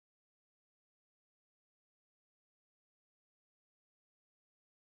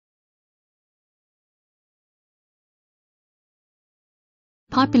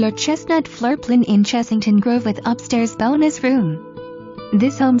Popular Chestnut floor plan in Chessington Grove with upstairs bonus room.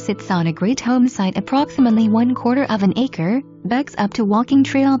 This home sits on a great home site approximately 1/4 of an acre, backs up to walking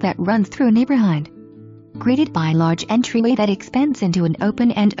trail that runs through neighborhood. Greeted by large entryway that expands into an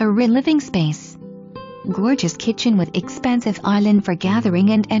open and airy living space. Gorgeous kitchen with expansive island for gathering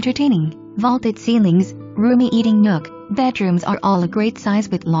and entertaining, vaulted ceilings, roomy eating nook, bedrooms are all a great size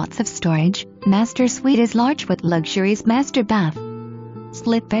with lots of storage, master suite is large with luxurious master bath.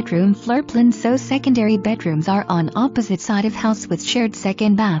 Split bedroom floor plan, so secondary bedrooms are on opposite side of house with shared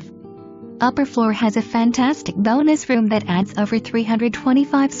second bath. Upper floor has a fantastic bonus room that adds over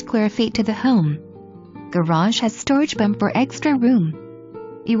 325 square feet to the home. Garage has storage bump for extra room.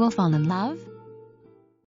 You will fall in love.